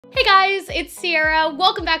Hey guys, it's Sierra.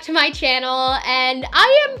 Welcome back to my channel, and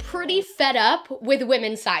I am pretty fed up with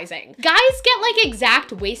women's sizing. Guys get like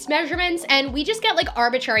exact waist measurements, and we just get like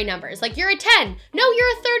arbitrary numbers. Like, you're a 10. No,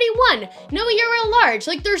 you're a 31. No, you're a large.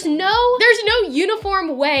 Like, there's no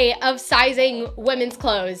uniform way of sizing women's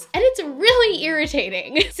clothes, and it's really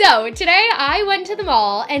irritating. So today I went to the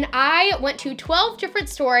mall and I went to 12 different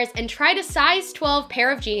stores and tried a size 12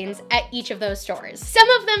 pair of jeans at each of those stores. Some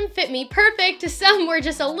of them fit me perfect, some were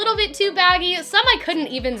just a little bit too baggy, some I couldn't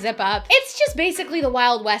even zip up. It's just basically the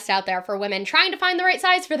Wild West out there for women trying to find the right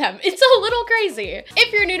size for them. It's a little crazy.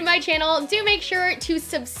 If you're new to my channel, do make sure to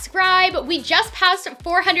subscribe. We just passed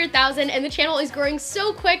 400,000 and the channel is growing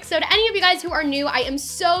so quick. So to any of you guys who are new, I am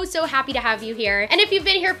so happy to have you here. And if you've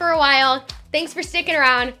been here for a while, thanks for sticking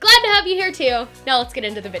around. Glad to have you here too. Now let's get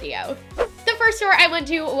into the video. The first store I went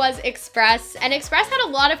to was Express, and Express had a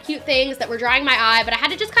lot of cute things that were drawing my eye, but I had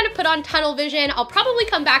to just kind of put on tunnel vision. I'll probably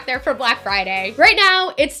come back there for Black Friday. Right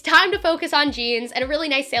now, it's time to focus on jeans, and a really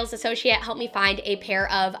nice sales associate helped me find a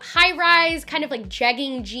pair of high-rise, kind of like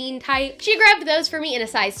jegging jean type. She grabbed those for me in a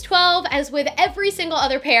size 12, as with every single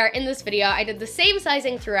other pair in this video, I did the same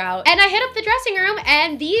sizing throughout, and I hit up the dressing room,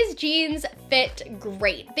 and these jeans fit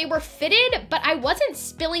great. They were fitted, but I wasn't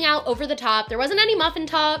spilling out over the top. There wasn't any muffin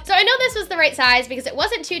top, so I know this was the right size because it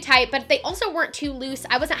wasn't too tight, but they also weren't too loose.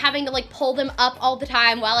 I wasn't having to like pull them up all the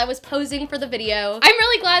time while I was posing for the video. I'm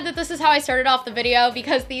really glad that this is how I started off the video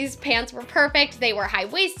because these pants were perfect. They were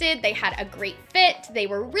high-waisted, they had a great fit, they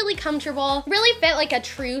were really comfortable, really fit like a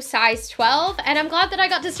true size 12, and I'm glad that I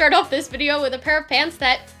got to start off this video with a pair of pants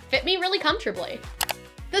that fit me really comfortably.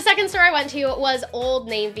 The second store I went to was Old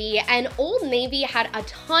Navy, and Old Navy had a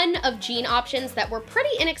ton of jean options that were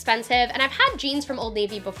pretty inexpensive, and I've had jeans from Old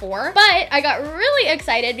Navy before, but I got really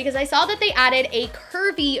excited because I saw that they added a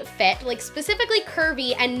curvy fit, like specifically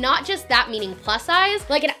curvy, and not just that meaning plus size,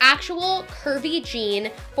 like an actual curvy jean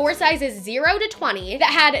for sizes 0 to 20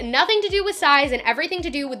 that had nothing to do with size and everything to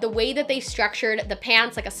do with the way that they structured the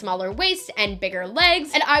pants, like a smaller waist and bigger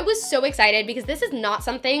legs. And I was so excited because this is not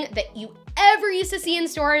something that you ever used to see in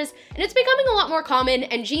stores, and it's becoming a lot more common,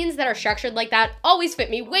 and jeans that are structured like that always fit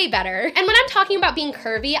me way better. And when I'm talking about being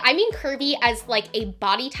curvy, I mean curvy as like a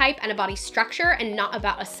body type and a body structure and not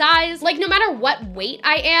about a size. Like, no matter what weight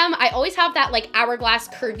I am, I always have that like hourglass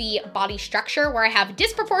curvy body structure where I have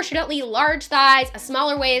disproportionately large thighs, a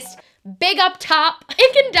smaller waist, big up top.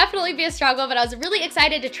 It can definitely be a struggle, but I was really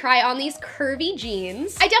excited to try on these curvy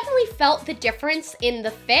jeans. I definitely felt the difference in the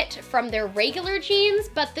fit from their regular jeans,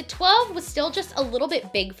 but the 12 was still just a little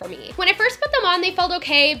bit big for me. When I first put them on, they felt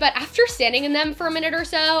okay, but after standing in them for a minute or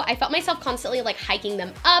so, I felt myself constantly like hiking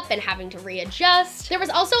them up and having to readjust. There was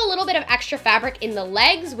also a little bit of extra fabric in the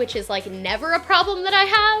legs, which is like never a problem that I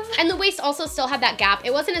have. And the waist also still had that gap.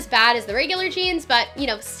 It wasn't as bad as the regular jeans, but you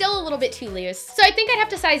know, still a little bit too loose. So I think I'd have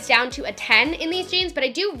to size down to a 10 in these jeans, but I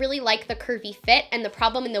do really like the curvy fit, and the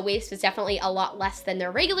problem in the waist was definitely a lot less than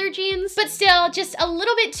their regular jeans, but still just a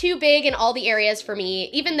little bit too big in all the areas for me,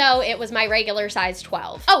 even though it was my regular size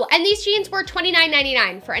 12. Oh, and these jeans were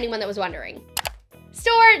 $29.99 for anyone that was wondering.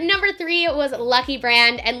 Store number 3 was Lucky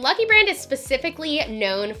Brand, and Lucky Brand is specifically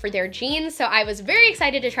known for their jeans, so I was very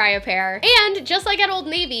excited to try a pair. And just like at Old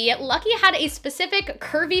Navy, Lucky had a specific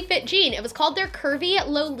curvy fit jean. It was called their Curvy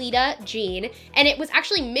Lolita jean, and it was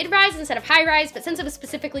actually mid-rise instead of high-rise, but since it was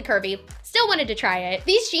specifically curvy, still wanted to try it.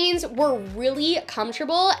 These jeans were really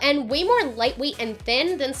comfortable and way more lightweight and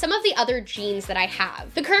thin than some of the other jeans that I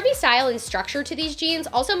have. The curvy style and structure to these jeans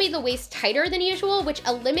also made the waist tighter than usual, which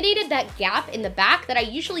eliminated that gap in the back that I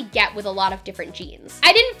usually get with a lot of different jeans.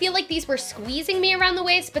 I didn't feel like these were squeezing me around the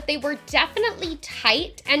waist, but they were definitely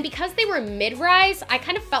tight, and because they were mid-rise, I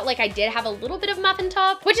kind of felt like I did have a little bit of muffin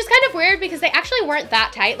top, which is kind of weird because they actually weren't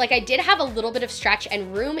that tight. Like, I did have a little bit of stretch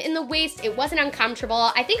and room in the waist. It wasn't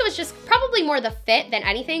uncomfortable. I think it was just probably more the fit than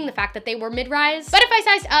anything, the fact that they were mid-rise. But if I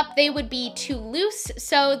sized up, they would be too loose,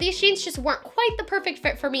 so these jeans just weren't quite the perfect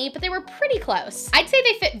fit for me, but they were pretty close. I'd say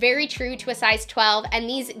they fit very true to a size 12, and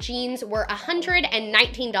these jeans were $119,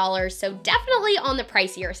 so definitely on the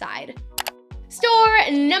pricier side. Store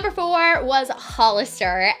number 4 was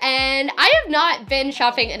Hollister, and I have not been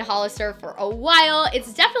shopping in Hollister for a while.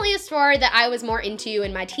 It's definitely a store that I was more into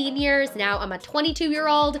in my teen years. Now I'm a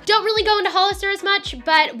 22-year-old. Don't really go into Hollister as much,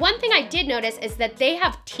 but one thing I did notice is that they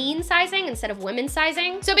have teen sizing instead of women's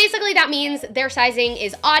sizing. So basically that means their sizing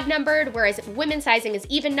is odd numbered, whereas women's sizing is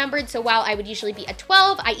even numbered. So while I would usually be a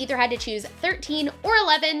 12, I either had to choose 13 or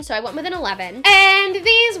 11, so I went with an 11. And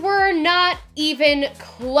these were not even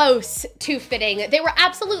close to fitting fitting. They were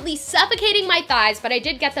absolutely suffocating my thighs, but I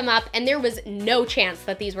did get them up and there was no chance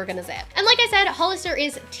that these were gonna zip. And like I said, Hollister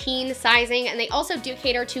is teen sizing, and they also do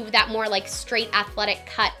cater to that more like straight athletic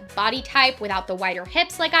cut body type without the wider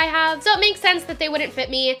hips like I have. So it makes sense that they wouldn't fit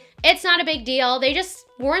me. It's not a big deal. They just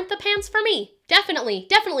weren't the pants for me.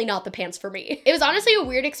 Definitely not the pants for me. It was honestly a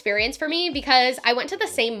weird experience for me because I went to the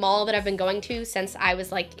same mall that I've been going to since I was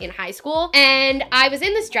like in high school, and I was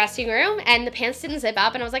in this dressing room and the pants didn't zip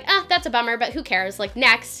up and I was like, ah, that's a bummer, but who cares, like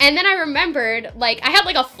next. And then I remembered, like I had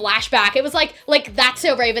like a flashback. It was like That's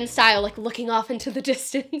So Raven style, like looking off into the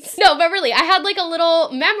distance. No, but really, I had like a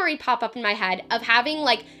little memory pop up in my head of having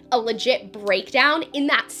like a legit breakdown in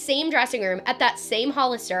that same dressing room at that same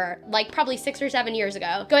Hollister, like probably 6 or 7 years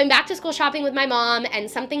ago. Going back to school shopping with my mom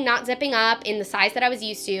and something not zipping up in the size that I was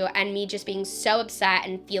used to, and me just being so upset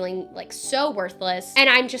and feeling like so worthless. And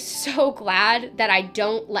I'm just so glad that I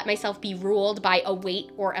don't let myself be ruled by a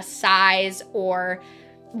weight or a size or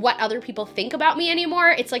what other people think about me anymore.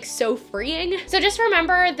 It's like so freeing. So just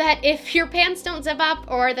remember that if your pants don't zip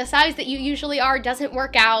up or the size that you usually are doesn't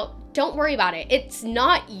work out, don't worry about it. It's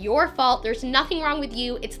not your fault. There's nothing wrong with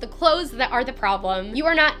you. It's the clothes that are the problem. You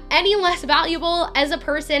are not any less valuable as a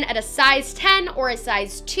person at a size 10 or a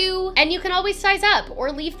size 2, and you can always size up or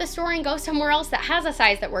leave the store and go somewhere else that has a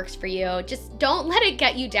size that works for you. Just don't let it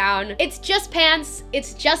get you down. It's just pants,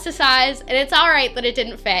 it's just a size, and it's all right that it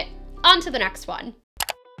didn't fit. On to the next one.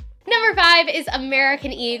 Number 5 is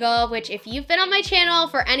American Eagle, which if you've been on my channel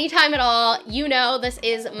for any time at all, you know this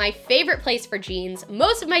is my favorite place for jeans.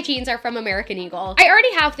 Most of my jeans are from American Eagle. I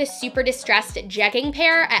already have this super distressed jegging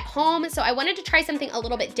pair at home, so I wanted to try something a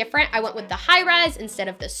little bit different. I went with the high rise instead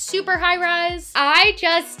of the super high rise. I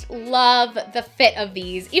just love the fit of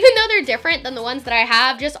these. Even though they're different than the ones that I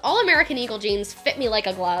have, just all American Eagle jeans fit me like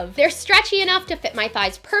a glove. They're stretchy enough to fit my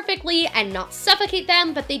thighs perfectly and not suffocate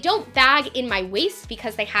them, but they don't bag in my waist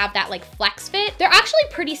because they have that like flex fit. They're actually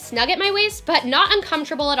pretty snug at my waist, but not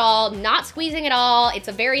uncomfortable at all, not squeezing at all. It's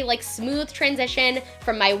a very like smooth transition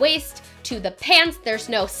from my waist to the pants. There's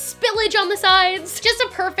no spillage on the sides. Just a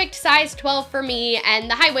perfect size 12 for me,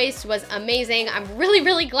 and the high waist was amazing. I'm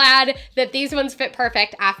really glad that these ones fit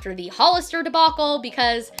perfect after the Hollister debacle,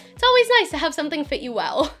 because it's always nice to have something fit you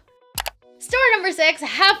well. Store number 6,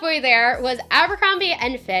 halfway there, was Abercrombie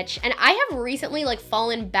 & Fitch, and I have recently like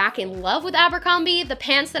fallen back in love with Abercrombie. The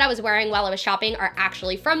pants that I was wearing while I was shopping are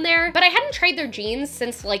actually from there, but I hadn't tried their jeans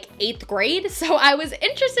since like 8th grade, so I was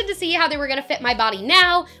interested to see how they were gonna fit my body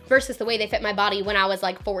now versus the way they fit my body when I was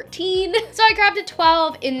like 14. So I grabbed a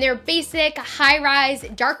 12 in their basic high-rise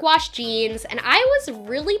dark wash jeans, and I was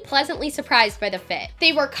really pleasantly surprised by the fit.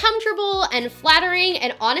 They were comfortable and flattering,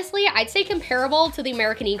 and honestly, I'd say comparable to the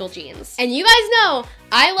American Eagle jeans. And you guys know,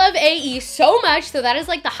 I love AE so much, so that is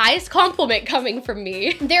like the highest compliment coming from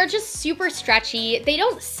me. They're just super stretchy. They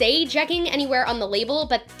don't say jegging anywhere on the label,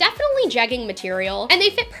 but definitely jegging material. And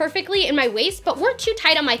they fit perfectly in my waist, but weren't too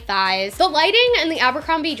tight on my thighs. The lighting in the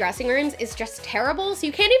Abercrombie dressing rooms is just terrible, so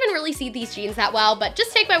you can't even really see these jeans that well, but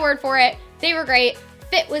just take my word for it. They were great.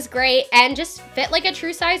 Fit was great and just fit like a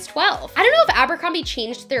true size 12. I don't know if Abercrombie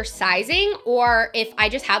changed their sizing or if I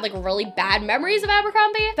just had like really bad memories of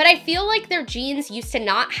Abercrombie, but I feel like their jeans used to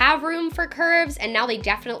not have room for curves and now they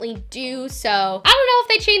definitely do. So I don't know if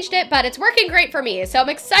they changed it, but it's working great for me. So I'm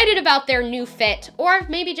excited about their new fit, or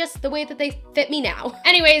maybe just the way that they fit me now.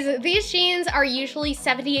 Anyways, these jeans are usually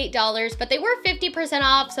 $78, but they were 50%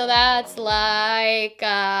 off. So that's like,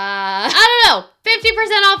 I don't know. 50%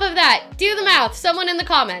 off of that. Do the math, someone in the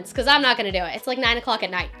comments, because I'm not gonna do it. It's like 9 o'clock at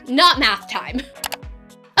night, not math time.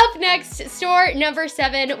 Up next, store number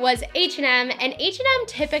 7 was H&M, and H&M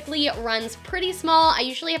typically runs pretty small. I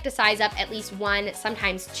usually have to size up at least 1,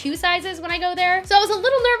 sometimes 2 sizes when I go there. So I was a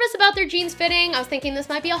little nervous about their jeans fitting. I was thinking this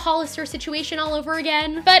might be a Hollister situation all over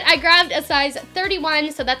again, but I grabbed a size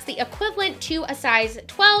 31, so that's the equivalent to a size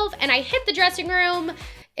 12, and I hit the dressing room.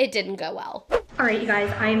 It didn't go well. All right, you guys,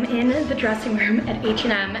 I'm in the dressing room at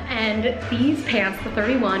H&M, and these pants, the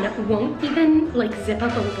 31, won't even like zip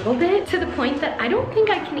up a little bit, to the point that I don't think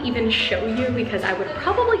I can even show you because I would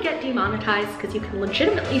probably get demonetized because you can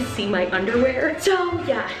legitimately see my underwear. So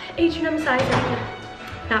yeah, H&M sizing,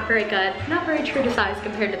 not very good, not very true to size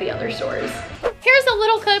compared to the other stores. Here's a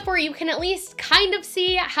little clip where you can at least kind of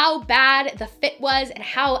see how bad the fit was and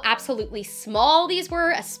how absolutely small these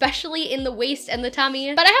were, especially in the waist and the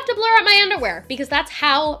tummy. But I have to blur out my underwear because that's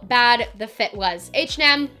how bad the fit was.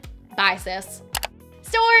 H&M, bye sis.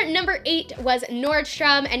 Store number 8 was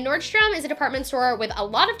Nordstrom, and Nordstrom is a department store with a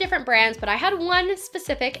lot of different brands, but I had one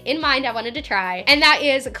specific in mind I wanted to try, and that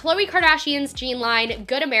is Khloe Kardashian's jean line,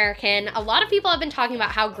 Good American. A lot of people have been talking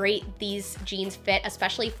about how great these jeans fit,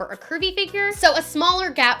 especially for a curvy figure. So a smaller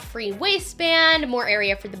gap-free waistband, more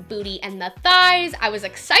area for the booty and the thighs. I was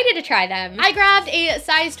excited to try them. I grabbed a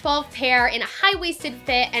size 12 pair in a high-waisted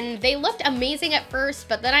fit, and they looked amazing at first,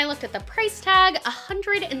 but then I looked at the price tag,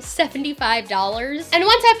 $175. And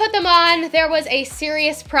once I put them on, there was a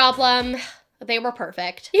serious problem. They were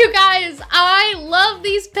perfect. You guys, I love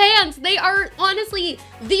these pants. They are honestly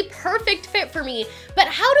the perfect fit for me. But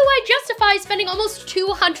how do I justify spending almost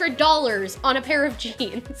 $200 on a pair of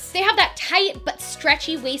jeans? They have that tight but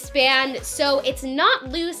stretchy waistband, so it's not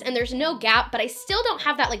loose and there's no gap, but I still don't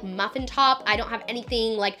have that like muffin top. I don't have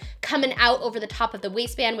anything like coming out over the top of the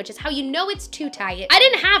waistband, which is how you know it's too tight. I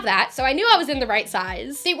didn't have that, so I knew I was in the right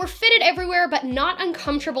size. They were fitted everywhere, but not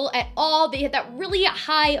uncomfortable at all. They had that really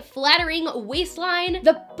high, flattering waistline.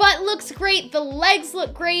 The butt looks great. The legs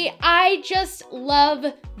look great. I just love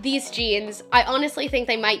these jeans. I honestly think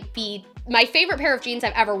they might be my favorite pair of jeans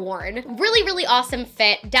I've ever worn. Really, really awesome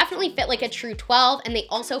fit. Definitely fit like a true 12, and they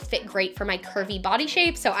also fit great for my curvy body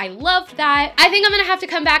shape, so I loved that. I think I'm gonna have to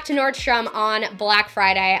come back to Nordstrom on Black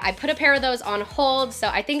Friday. I put a pair of those on hold, so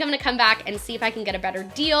I think I'm gonna come back and see if I can get a better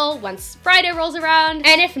deal once Friday rolls around.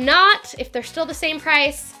 And if not, if they're still the same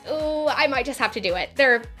price, ooh, I might just have to do it.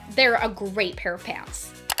 They're a great pair of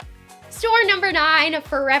pants. Store number 9,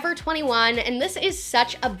 Forever 21, and this is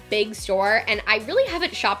such a big store, and I really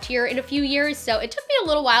haven't shopped here in a few years, so it took me a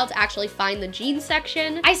little while to actually find the jeans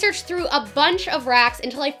section. I searched through a bunch of racks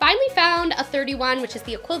until I finally found a 31, which is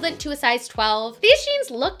the equivalent to a size 12. These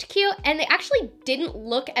jeans looked cute, and they actually didn't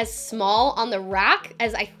look as small on the rack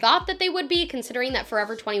as I thought that they would be, considering that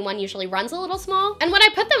Forever 21 usually runs a little small. And when I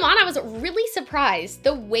put them on, I was really surprised.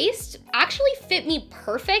 The waist actually fit me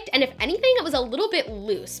perfect, and if anything, it was a little bit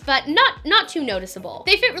loose, but not too noticeable.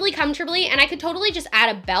 They fit really comfortably, and I could totally just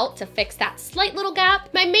add a belt to fix that slight little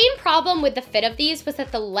gap. My main problem with the fit of these was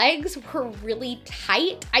that the legs were really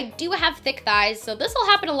tight. I do have thick thighs, so this will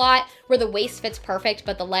happen a lot where the waist fits perfect,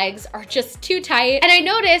 but the legs are just too tight. And I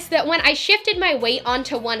noticed that when I shifted my weight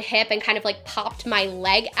onto one hip and kind of like popped my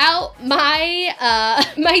leg out,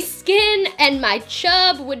 my skin and my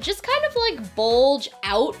chub would just kind of like bulge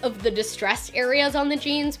out of the distressed areas on the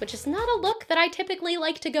jeans, which is not a look that I typically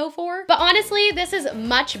like to go for. But honestly, this is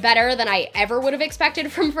much better than I ever would have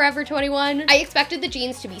expected from Forever 21. I expected the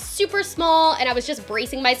jeans to be super small, and I was just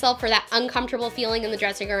bracing myself for that uncomfortable feeling in the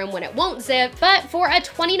dressing room when it won't zip. But for a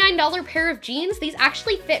 $29 pair of jeans, these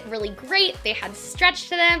actually fit really great. They had stretch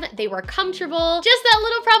to them, they were comfortable. Just that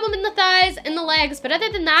little problem in the thighs and the legs, but other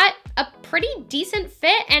than that, a pretty decent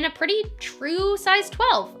fit and a pretty true size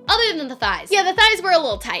 12, other than the thighs. Yeah, the thighs were a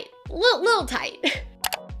little tight, little tight.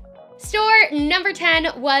 Store number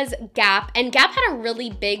 10 was Gap, and Gap had a really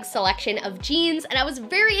big selection of jeans, and I was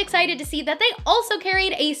very excited to see that they also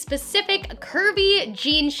carried a specific curvy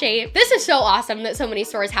jean shape. This is so awesome that so many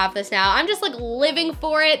stores have this now. I'm just like living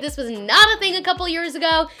for it. This was not a thing a couple years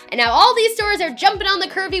ago, and now all these stores are jumping on the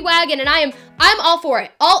curvy wagon, and I'm all for it.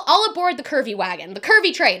 All aboard the curvy wagon, the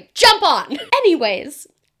curvy train. Jump on. Anyways,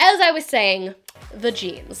 as I was saying, the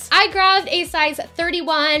jeans. I grabbed a size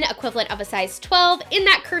 31, equivalent of a size 12, in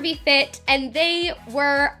that curvy fit, and they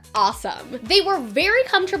were awesome. They were very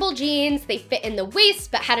comfortable jeans. They fit in the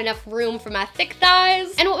waist, but had enough room for my thick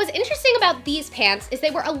thighs. And what was interesting about these pants is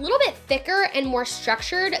they were a little bit thicker and more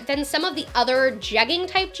structured than some of the other jegging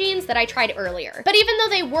type jeans that I tried earlier. But even though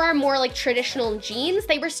they were more like traditional jeans,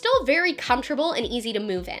 they were still very comfortable and easy to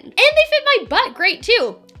move in. And they fit my butt great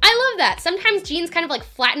too. I love that. Sometimes jeans kind of like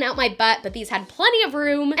flatten out my butt, but these had plenty of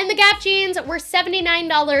room. And the Gap jeans were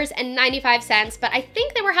 $79.95, but I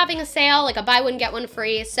think they were having a sale, like a buy one, get one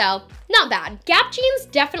free, so not bad. Gap jeans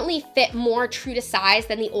definitely fit more true to size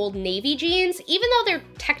than the Old Navy jeans, even though they're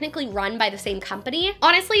technically run by the same company.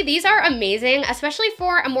 Honestly, these are amazing, especially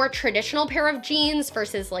for a more traditional pair of jeans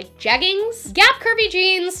versus like jeggings. Gap curvy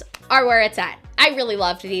jeans are where it's at. I really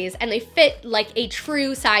loved these, and they fit like a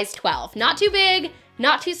true size 12. Not too big,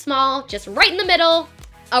 not too small, just right in the middle,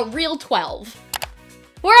 a real 12.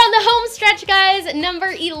 We're on the home stretch, guys. Number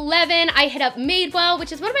 11, I hit up Madewell,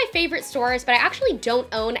 which is one of my favorite stores, but I actually don't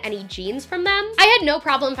own any jeans from them. I had no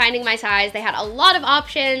problem finding my size. They had a lot of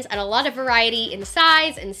options and a lot of variety in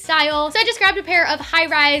size and style. So I just grabbed a pair of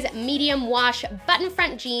high-rise, medium wash button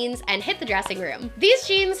front jeans and hit the dressing room. These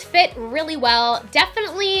jeans fit really well.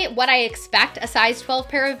 Definitely what I expect a size 12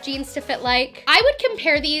 pair of jeans to fit like. I would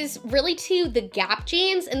compare these really to the Gap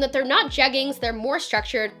jeans in that they're not jeggings, they're more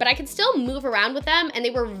structured, but I could still move around with them, and they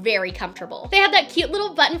they were very comfortable. They had that cute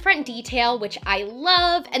little button front detail, which I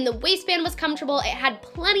love, and the waistband was comfortable. It had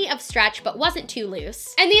plenty of stretch, but wasn't too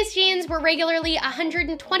loose. And these jeans were regularly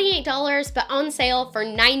 $128, but on sale for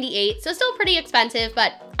 $98, so still pretty expensive,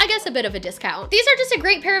 but I guess a bit of a discount. These are just a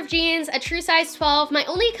great pair of jeans, a true size 12. My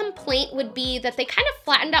only complaint would be that they kind of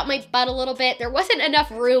flattened out my butt a little bit. There wasn't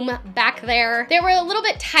enough room back there. They were a little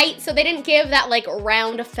bit tight, so they didn't give that like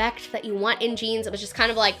round effect that you want in jeans. It was just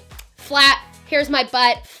kind of like flat. Here's my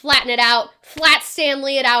butt, flatten it out, flat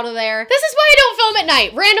Stanley it out of there. This is why I don't film at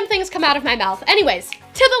night. Random things come out of my mouth. Anyways,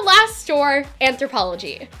 to the last store,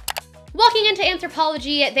 Anthropologie. Walking into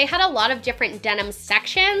Anthropologie, they had a lot of different denim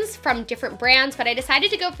sections from different brands, but I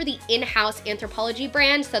decided to go for the in-house Anthropologie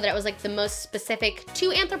brand so that it was like the most specific to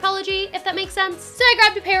Anthropologie, if that makes sense. So I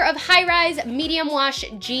grabbed a pair of high-rise medium wash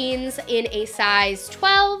jeans in a size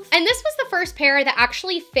 12. And this was the first pair that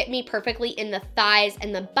actually fit me perfectly in the thighs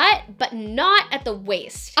and the butt, but not at the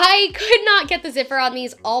waist. I could not get the zipper on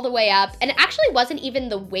these all the way up, and it actually wasn't even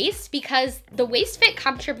the waist because the waist fit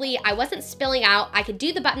comfortably. I wasn't spilling out. I could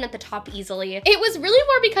do the button at the top easily. It was really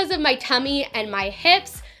more because of my tummy and my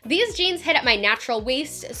hips. These jeans hit at my natural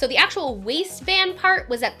waist, so the actual waistband part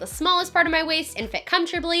was at the smallest part of my waist and fit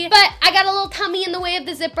comfortably, but I got a little tummy in the way of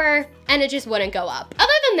the zipper and it just wouldn't go up.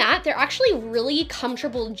 Other than that, they're actually really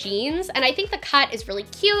comfortable jeans, and I think the cut is really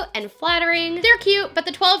cute and flattering. They're cute, but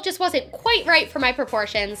the 12 just wasn't quite right for my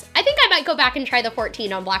proportions. I think I might go back and try the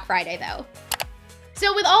 14 on Black Friday though.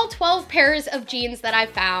 So with all 12 pairs of jeans that I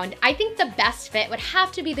found, I think the best fit would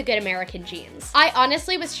have to be the Good American jeans. I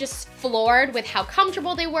honestly was just floored with how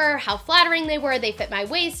comfortable they were, how flattering they were. They fit my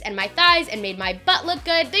waist and my thighs and made my butt look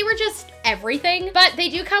good. They were just everything, but they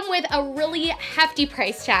do come with a really hefty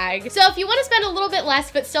price tag. So if you want to spend a little bit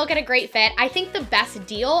less but still get a great fit, I think the best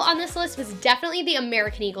deal on this list was definitely the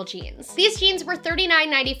American Eagle jeans. These jeans were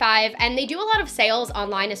 $39.95, and they do a lot of sales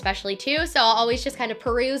online especially too, so I'll always just kind of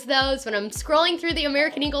peruse those when I'm scrolling through the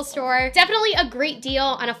American Eagle store. Definitely a great deal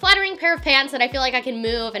on a flattering pair of pants that I feel like I can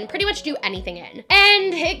move and pretty much do anything in.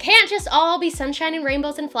 And it can't just all be sunshine and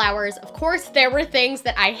rainbows and flowers. Of course, there were things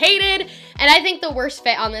that I hated, and I think the worst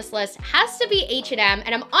fit on this list has to be H&M,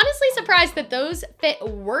 and I'm honestly surprised that those fit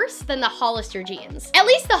worse than the Hollister jeans. At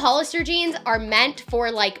least the Hollister jeans are meant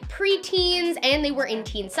for like pre-teens, and they were in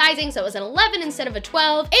teen sizing, so it was an 11 instead of a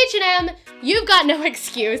 12. H&M, you've got no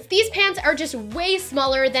excuse. These pants are just way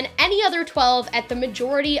smaller than any other 12 at the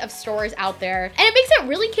majority of stores out there, and it makes it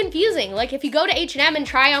really confusing. Like if you go to H&M and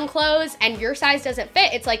try on clothes and your size doesn't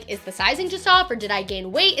fit, it's like, is the sizing just off or did I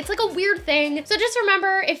gain weight? It's like a weird thing. So just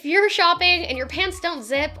remember, if you're shopping and your pants don't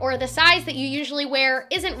zip or the size that you usually wear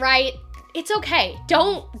isn't right, it's okay.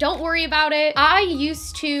 Don't worry about it. I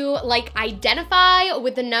used to like identify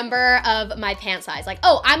with the number of my pant size. Like,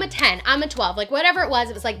 oh, I'm a 10, I'm a 12, like whatever it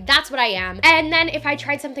was like, that's what I am. And then if I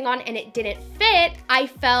tried something on and it didn't fit, I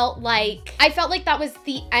felt like that was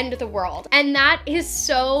the end of the world. And that is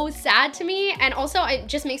so sad to me. And also it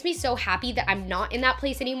just makes me so happy that I'm not in that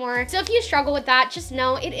place anymore. So if you struggle with that, just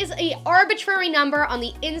know it is an arbitrary number on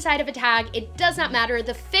the inside of a tag. It does not matter.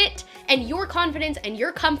 The fit and your confidence and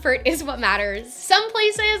your comfort is what matters. Some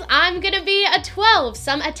places I'm gonna be a 12,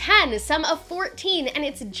 some a 10, some a 14, and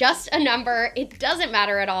it's just a number. It doesn't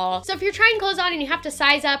matter at all. So if you're trying clothes on and you have to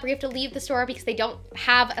size up or you have to leave the store because they don't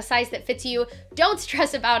have a size that fits you, don't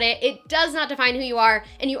stress about it. It does not define who you are,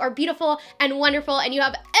 and you are beautiful and wonderful, and you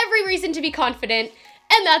have every reason to be confident.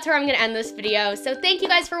 And that's where I'm gonna end this video. So thank you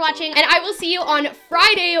guys for watching, and I will see you on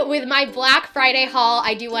Friday with my Black Friday haul.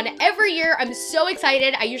 I do one every year. I'm so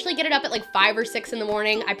excited. I usually get it up at like 5 or 6 in the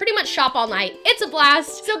morning. I pretty much shop all night. It's a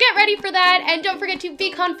blast. So get ready for that, and don't forget to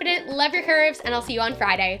be confident, love your curves, and I'll see you on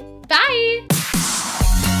Friday. Bye!